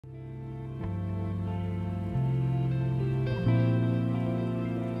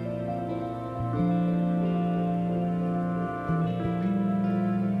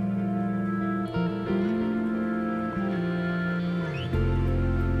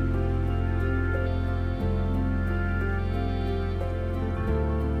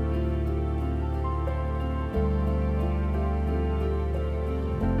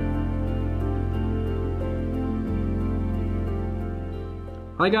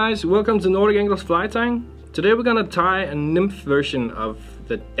Hi guys, welcome to Nordic Angler's fly tying. Today we're gonna tie a nymph version of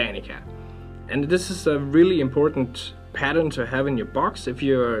the Danica. And this is a really important pattern to have in your box if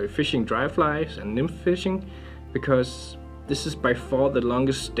you're fishing dry flies and nymph fishing, because this is by far the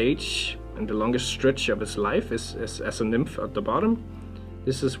longest stage and the longest stretch of its life is as a nymph at the bottom.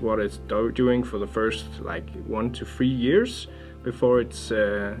 This is what it's doing for the first like 1 to 3 years before it's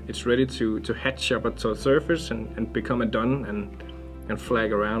ready to hatch up at the surface and become a dun and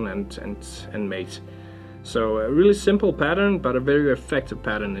flag around and mate. So a really simple pattern, but a very effective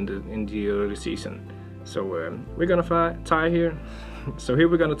pattern in the early season. So we're gonna tie here. So here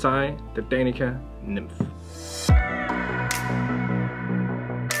we're gonna tie the Danica Nymph.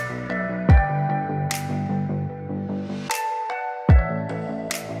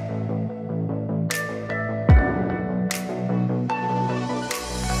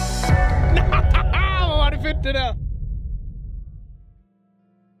 Var det fedt det der?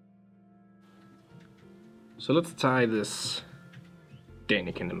 So let's tie this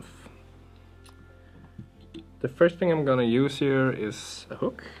Danica Nymph. The first thing I'm gonna use here is a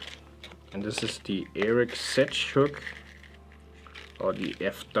hook, and this is the Eric Sedge hook, or the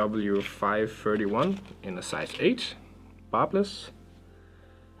FW531 in a size 8, barbless.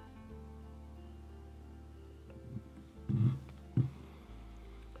 And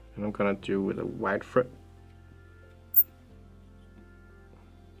I'm gonna do with a wide thread.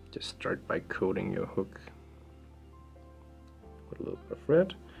 Just start by coating your hook with a little bit of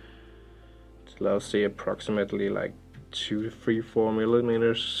thread. So I'll say approximately like 2, 3, 4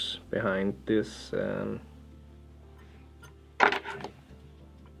 millimeters behind this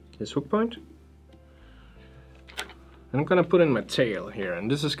this hook point. And I'm gonna put in my tail here, and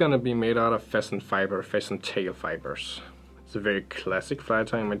this is gonna be made out of pheasant fiber, pheasant tail fibers. It's a very classic fly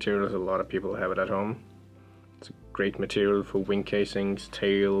tying material. A lot of people have it at home. It's a great material for wing casings,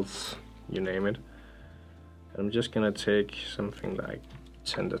 tails, you name it. I'm just gonna take something like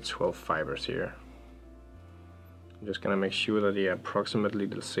 10 to 12 fibers here. I'm just gonna make sure that they are approximately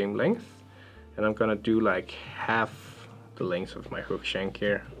the same length, and I'm gonna do like half the length of my hook shank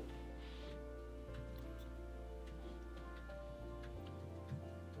here.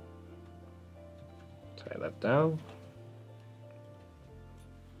 Tie that down.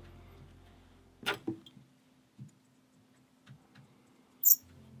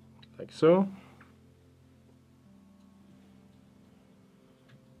 Like so.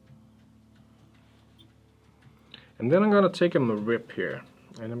 And then I'm gonna take a rip here,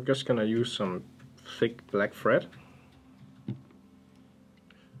 and I'm just gonna use some thick black thread.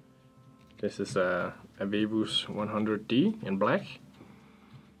 This is a Vivus 100D in black.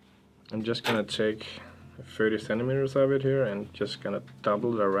 I'm just gonna take 30 centimeters of it here and just gonna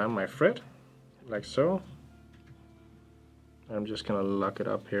double it around my thread, like so. I'm just gonna lock it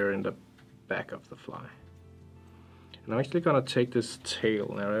up here in the back of the fly. And I'm actually gonna take this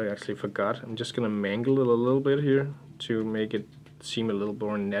tail, and I actually forgot. I'm just gonna mangle it a little bit here to make it seem a little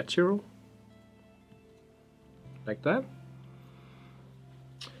more natural. Like that.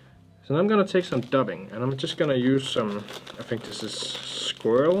 So now I'm gonna take some dubbing, and I'm just gonna use some, I think this is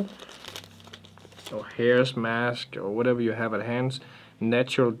squirrel, or hare's mask, or whatever you have at hand.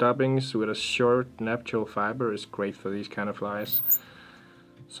 Natural dubbings with a short natural fiber is great for these kind of flies.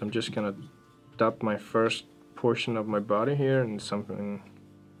 So I'm just gonna dub my first portion of my body here and something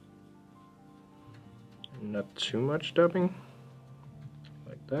not too much dubbing,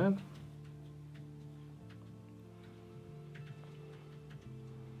 like that.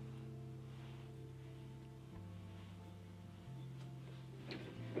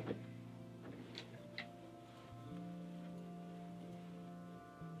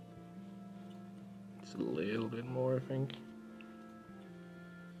 It's a little bit more, I think.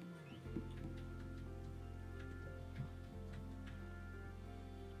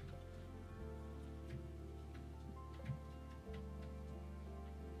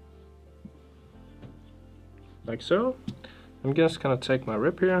 Like so. I'm just gonna take my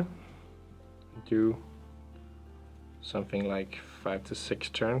rip here, do something like 5 to 6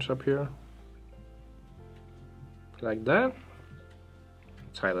 turns up here, like that.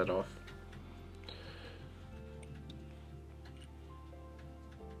 Tie that off.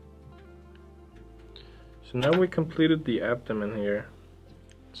 So now we completed the abdomen here.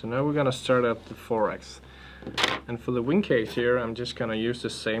 So now we're gonna start at the thorax. And for the wing case here, I'm just gonna use the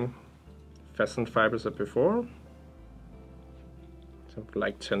same pheasant fibers as before. Something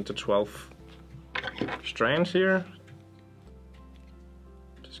like 10 to 12 strands here.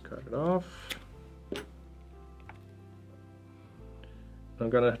 Just cut it off. I'm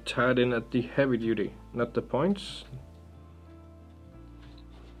gonna tie it in at the heavy duty, not the points.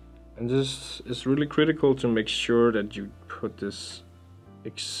 And this is really critical to make sure that you put this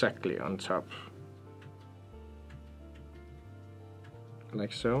exactly on top.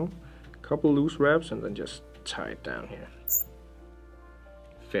 Like so. A couple loose wraps and then just tie it down here.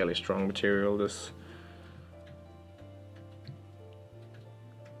 Fairly strong material, this.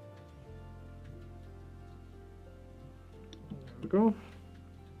 There we go.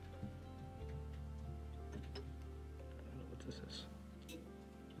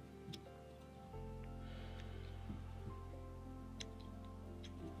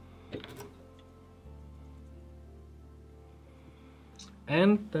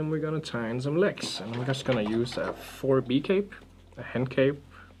 And then we're gonna tie in some legs, and we're just gonna use a 4B cape, a hand cape,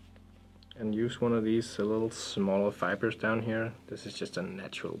 and use one of these little smaller fibers down here. This is just a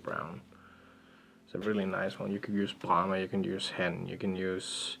natural brown. It's a really nice one. You can use Brahma, you can use hen, you can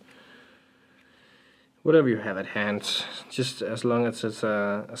use whatever you have at hand. Just as long as it's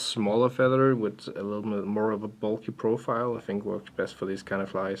a smaller feather with a little bit more of a bulky profile, I think works best for these kind of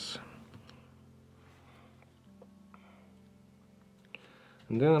flies.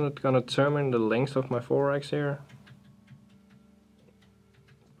 And then I'm gonna determine the length of my 4X here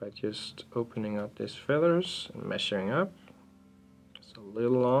by just opening up these feathers and measuring up. Just a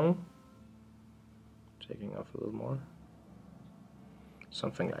little long, taking off a little more,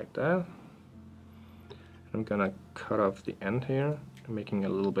 something like that. I'm gonna cut off the end here, making a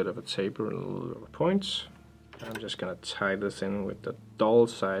little bit of a taper, a little bit of a point. I'm just gonna tie this in with the dull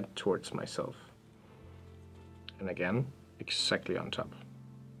side towards myself. And again, exactly on top.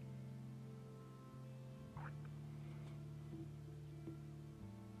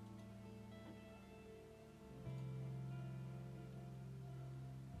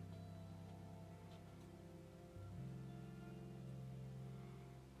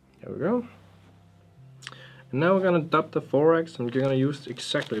 There we go. And now we're going to dub the 4X, and we're going to use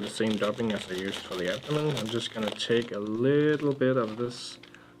exactly the same dubbing as I used for the abdomen. I'm just going to take a little bit of this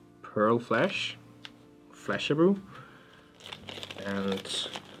pearl flashaboo, and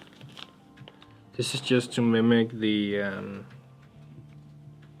this is just to mimic the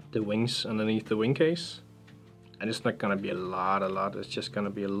wings underneath the wing case. And it's not going to be a lot, it's just going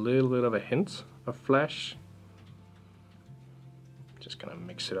to be a little bit of a hint of flash. Just gonna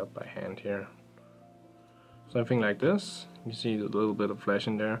mix it up by hand here. Something like this. You see a little bit of flesh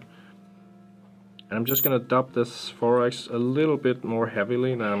in there. And I'm just gonna dub this 4X a little bit more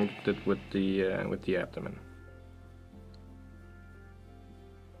heavily than I did with the abdomen.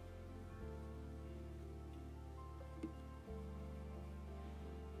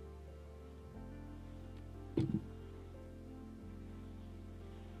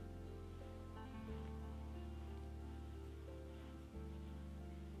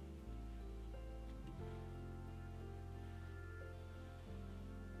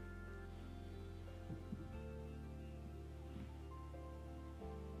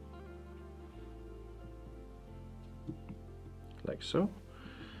 Like so.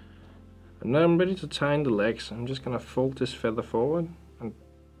 And now I'm ready to tie in the legs. I'm just gonna fold this feather forward and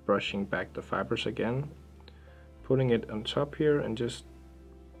brushing back the fibers again, putting it on top here and just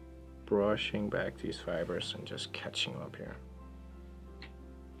brushing back these fibers and just catching up here.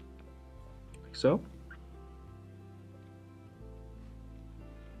 Like so.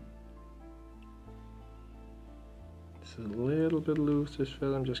 This is a little bit loose, this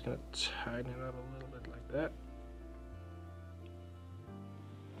feather. I'm just gonna tighten it up a little bit like that.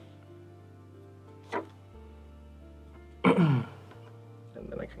 And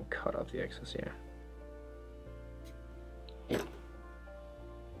then I can cut off the excess here. The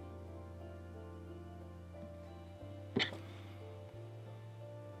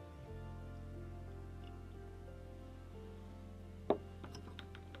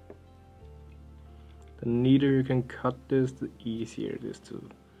neater you can cut this, the easier it is to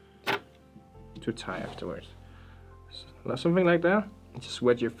tie afterwards. So, something like that. Just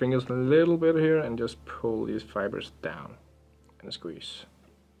wet your fingers a little bit here and just pull these fibers down and squeeze.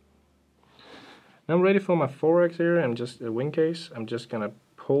 Now I'm ready for my 4X here and just a wing case. I'm just gonna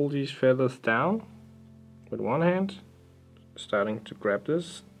pull these feathers down with one hand, starting to grab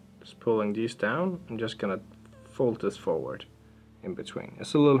this, just pulling these down. I'm just gonna fold this forward in between.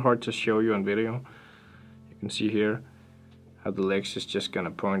 It's a little hard to show you on video. You can see here how the legs is just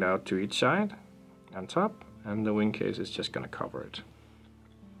gonna point out to each side on top, and the wing case is just gonna cover it.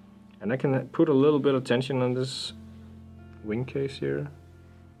 And I can put a little bit of tension on this wing case here,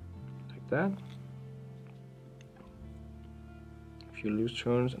 like that. A few loose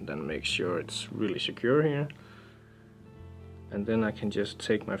turns, and then make sure it's really secure here. And then I can just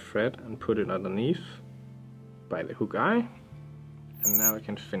take my thread and put it underneath by the hook eye, And now I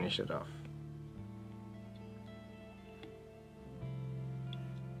can finish it off.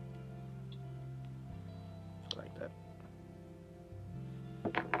 Like that.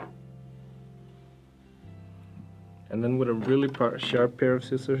 And then with a really sharp pair of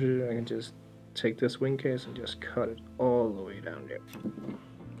scissors here, I can just take this wing case and just cut it all the way down there.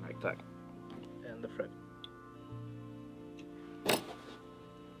 Like that. And the thread.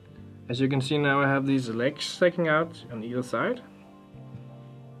 As you can see now, I have these legs sticking out on either side,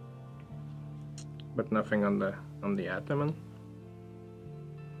 but nothing on the abdomen.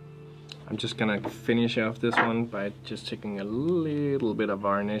 I'm just gonna finish off this one by just taking a little bit of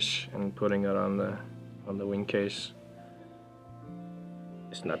varnish and putting it on the wing case.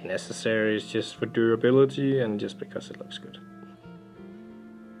 It's not necessary, it's just for durability and just because it looks good.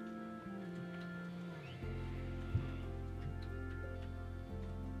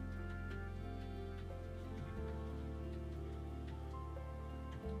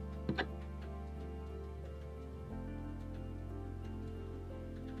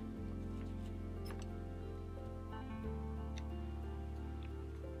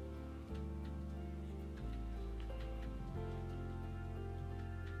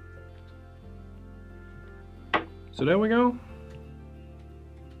 So there we go.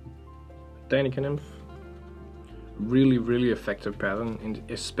 Danica Nymph. Really effective pattern,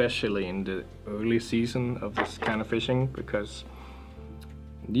 especially in the early season of this kind of fishing, because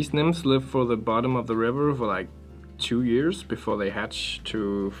these nymphs live for the bottom of the river for like 2 years before they hatch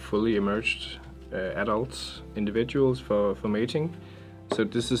to fully emerged adult individuals for mating. So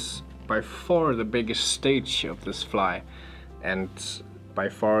this is by far the biggest stage of this fly, and by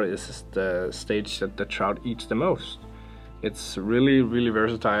far this is the stage that the trout eats the most. It's really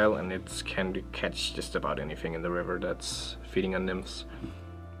versatile, and it can catch just about anything in the river that's feeding on nymphs.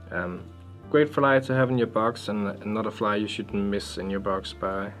 Great fly to have in your box, and not a fly you shouldn't miss in your box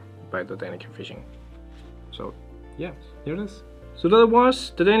by the Danica fishing. So yeah, here it is. So that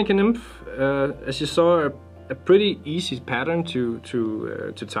was the Danica Nymph. As you saw, a pretty easy pattern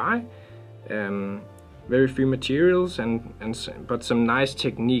to tie. Very few materials but some nice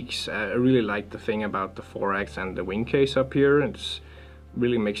techniques. I really like the thing about the thorax and the wing case up here. It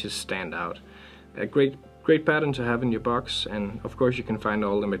really makes it stand out. A great pattern to have in your box, and of course you can find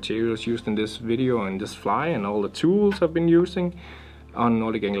all the materials used in this video and this fly and all the tools I've been using on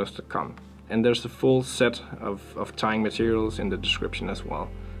NordicAnglers.com. And there's a full set of tying materials in the description as well.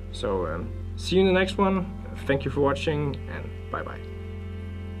 So see you in the next one. Thank you for watching, and bye bye.